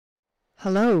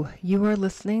Hello, you are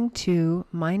listening to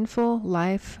Mindful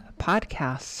Life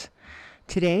Podcast.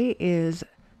 Today is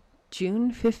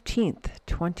June 15th,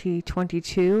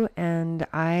 2022, and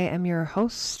I am your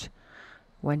host,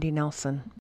 Wendy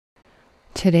Nelson.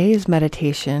 Today's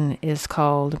meditation is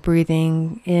called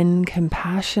Breathing in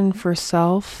Compassion for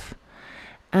Self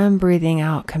and Breathing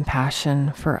out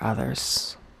Compassion for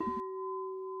Others.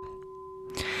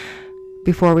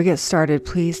 Before we get started,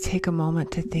 please take a moment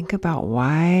to think about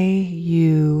why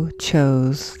you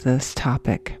chose this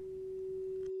topic.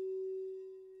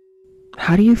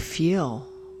 How do you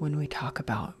feel when we talk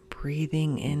about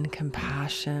breathing in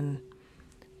compassion,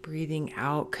 breathing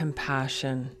out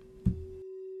compassion?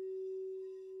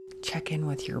 Check in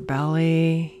with your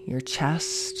belly, your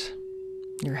chest,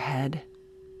 your head.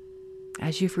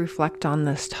 As you reflect on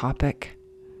this topic,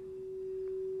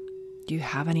 do you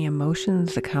have any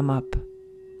emotions that come up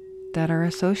that are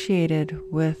associated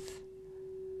with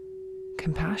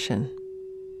compassion?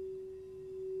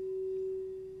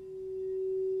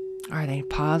 Are they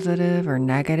positive or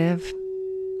negative?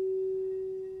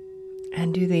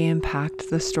 And do they impact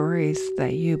the stories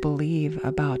that you believe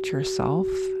about yourself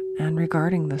and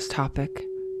regarding this topic?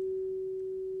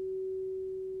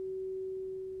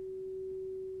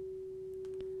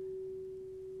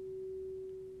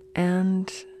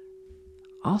 And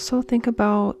also think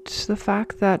about the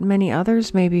fact that many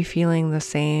others may be feeling the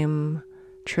same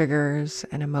triggers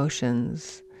and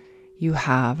emotions you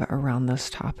have around this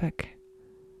topic.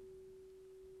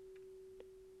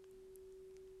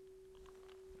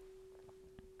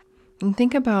 And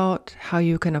think about how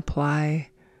you can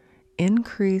apply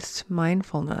increased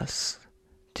mindfulness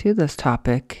to this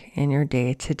topic in your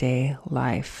day-to-day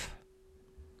life.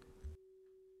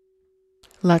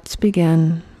 Let's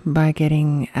begin by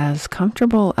getting as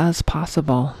comfortable as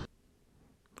possible.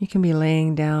 You can be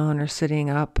laying down or sitting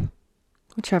up,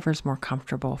 whichever is more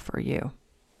comfortable for you.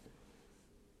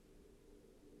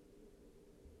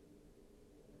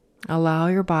 Allow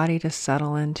your body to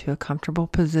settle into a comfortable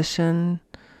position.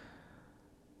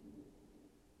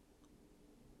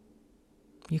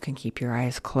 You can keep your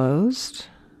eyes closed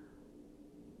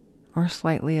or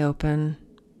slightly open.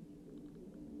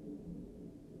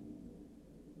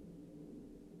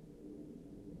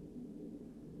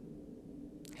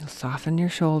 You'll soften your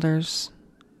shoulders,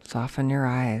 soften your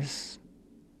eyes,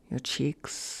 your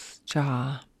cheeks,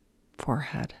 jaw,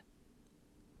 forehead.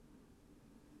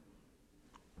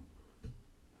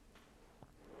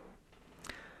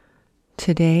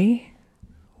 Today,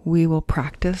 we will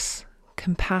practice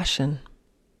compassion.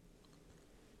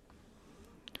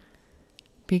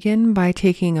 Begin by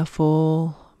taking a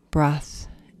full breath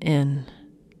in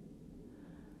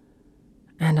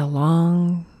and a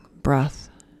long breath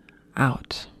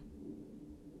out.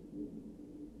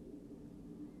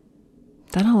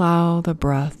 Then allow the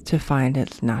breath to find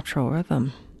its natural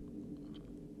rhythm.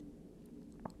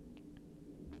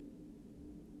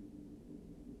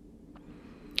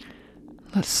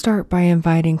 Let's start by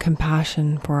inviting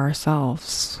compassion for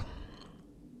ourselves.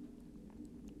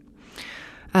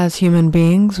 As human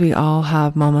beings, we all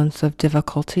have moments of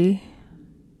difficulty,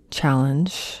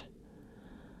 challenge,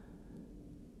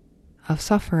 of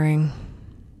suffering.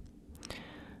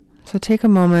 So take a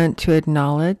moment to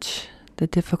acknowledge the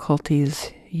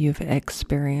difficulties you've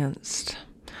experienced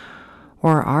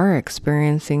or are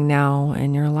experiencing now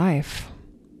in your life.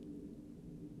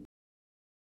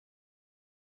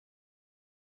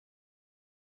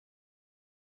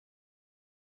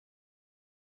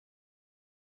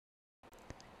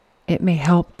 It may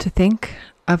help to think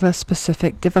of a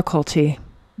specific difficulty,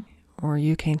 or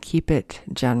you can keep it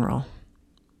general.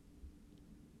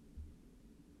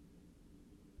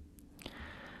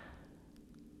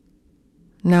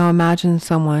 Now imagine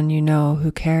someone you know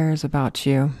who cares about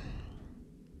you.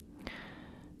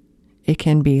 It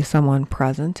can be someone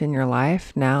present in your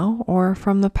life now or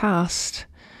from the past.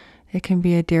 It can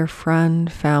be a dear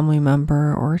friend, family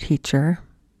member, or teacher.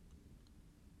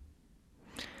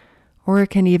 Or it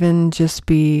can even just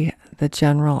be the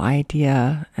general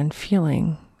idea and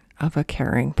feeling of a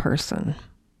caring person.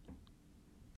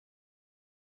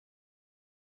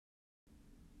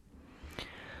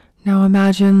 Now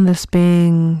imagine this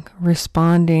being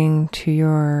responding to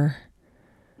your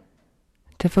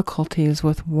difficulties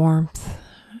with warmth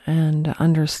and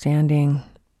understanding.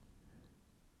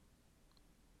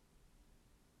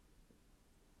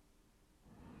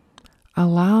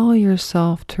 Allow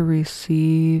yourself to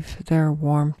receive their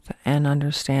warmth and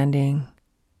understanding,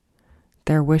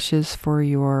 their wishes for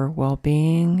your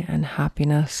well-being and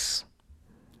happiness.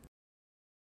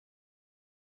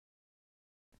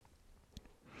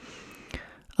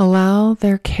 Allow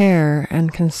their care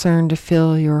and concern to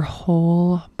fill your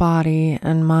whole body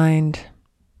and mind.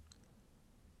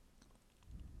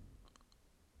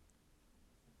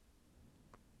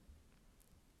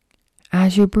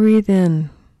 As you breathe in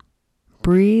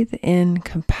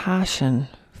compassion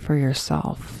for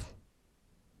yourself.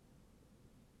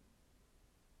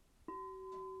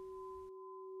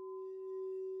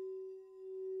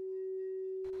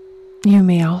 You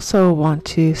may also want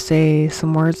to say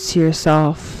some words to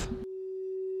yourself,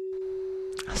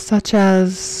 such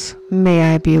as,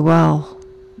 may I be well,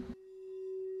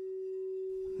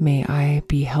 may I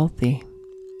be healthy,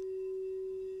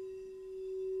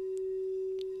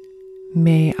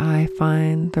 may I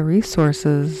find the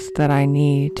resources that I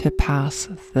need to pass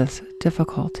this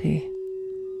difficulty.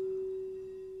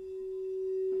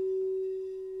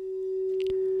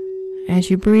 As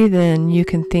you breathe in, you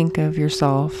can think of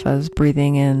yourself as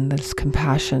breathing in this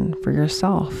compassion for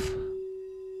yourself.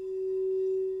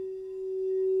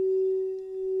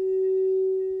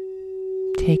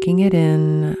 Taking it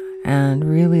in and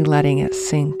really letting it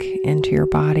sink into your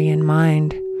body and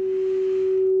mind.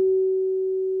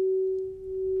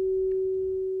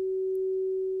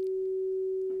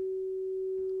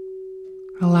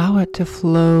 Allow it to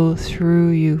flow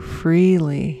through you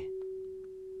freely.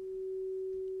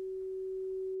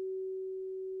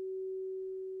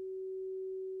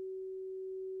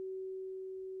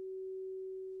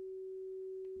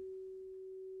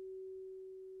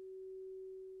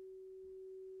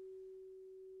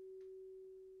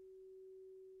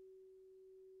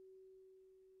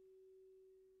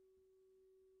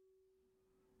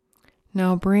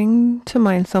 Now bring to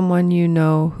mind someone you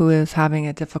know who is having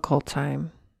a difficult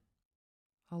time,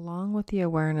 along with the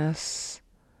awareness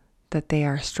that they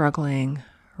are struggling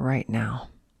right now.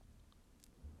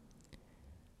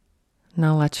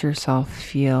 Now let yourself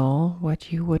feel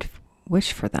what you would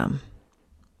wish for them.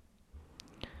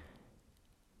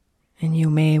 And you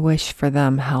may wish for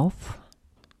them health,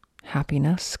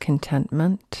 happiness,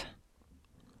 contentment,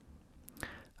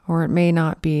 or it may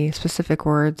not be specific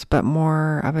words, but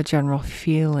more of a general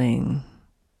feeling.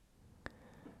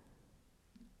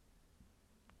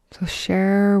 So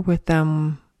share with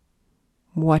them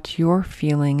what you're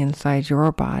feeling inside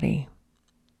your body.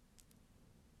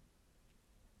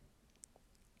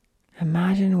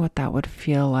 Imagine what that would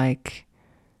feel like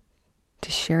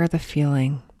to share the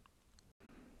feeling.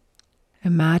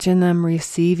 Imagine them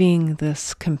receiving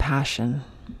this compassion.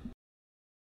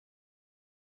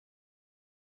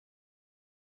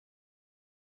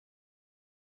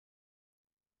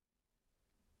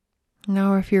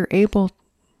 Now, if you're able,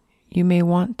 you may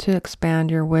want to expand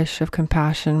your wish of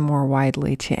compassion more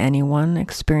widely to anyone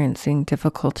experiencing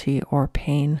difficulty or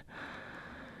pain.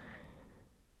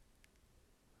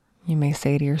 You may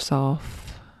say to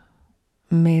yourself,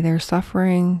 may their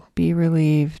suffering be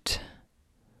relieved.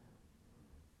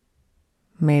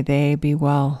 May they be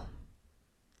well.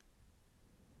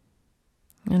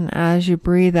 And as you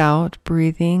breathe out,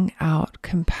 breathing out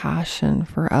compassion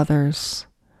for others.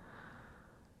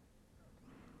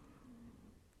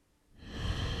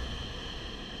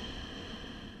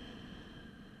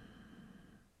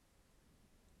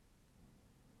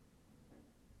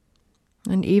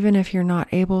 And even if you're not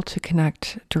able to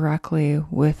connect directly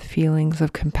with feelings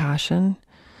of compassion,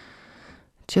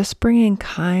 just bringing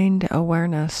kind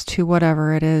awareness to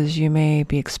whatever it is you may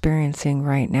be experiencing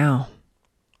right now.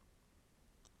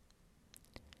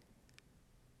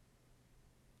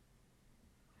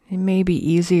 It may be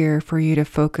easier for you to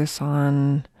focus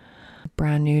on a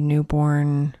brand new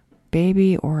newborn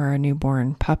baby or a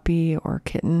newborn puppy or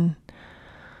kitten.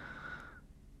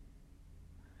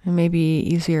 It may be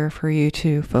easier for you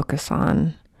to focus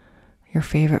on your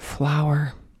favorite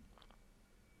flower.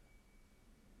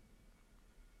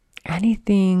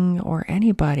 Anything or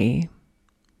anybody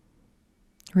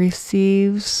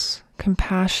receives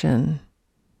compassion,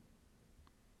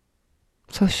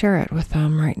 so share it with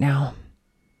them right now.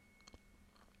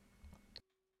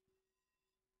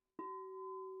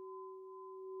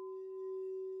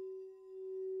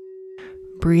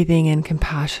 Breathing in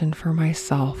compassion for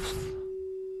myself.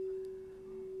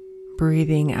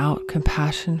 Breathing out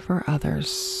compassion for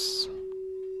others.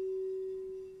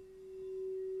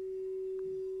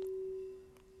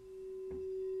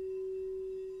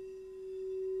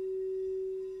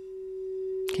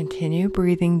 Continue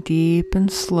breathing deep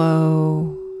and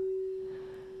slow.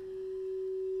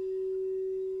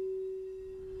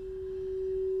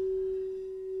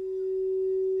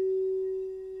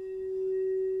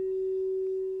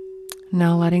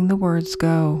 Now letting the words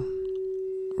go.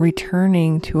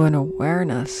 Returning to an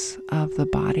awareness of the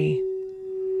body.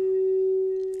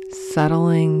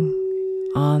 settling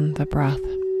on the breath.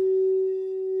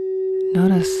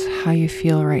 Notice how you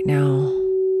feel right now.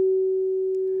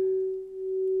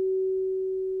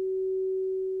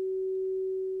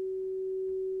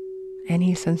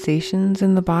 Any sensations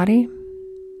in the body?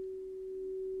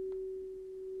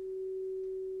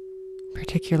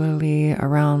 Particularly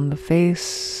around the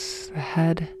face, the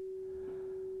head,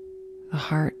 the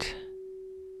heart,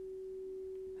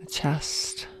 the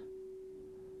chest,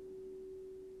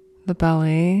 the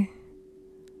belly.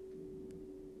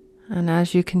 And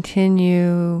as you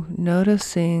continue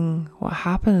noticing what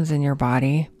happens in your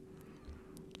body,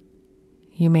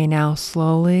 you may now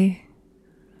slowly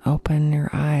open your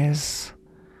eyes.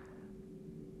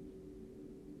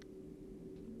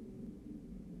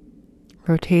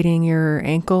 Rotating your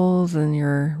ankles and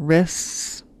your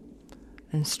wrists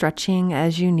and stretching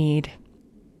as you need,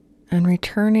 and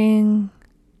returning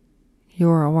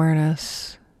your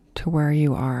awareness to where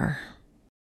you are.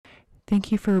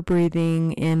 Thank you for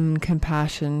breathing in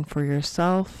compassion for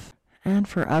yourself and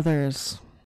for others.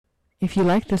 If you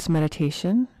like this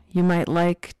meditation, you might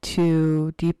like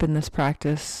to deepen this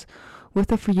practice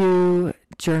with a few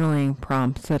journaling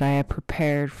prompts that I have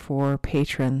prepared for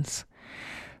patrons.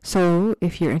 So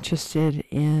if you're interested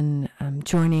in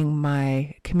joining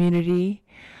my community,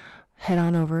 head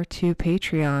on over to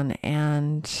Patreon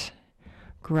and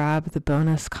grab the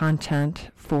bonus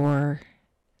content for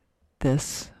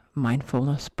this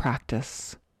mindfulness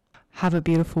practice. Have a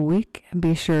beautiful week, and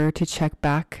be sure to check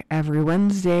back every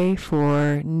Wednesday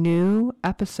for new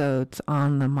episodes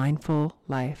on the Mindful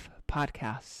Life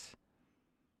podcast.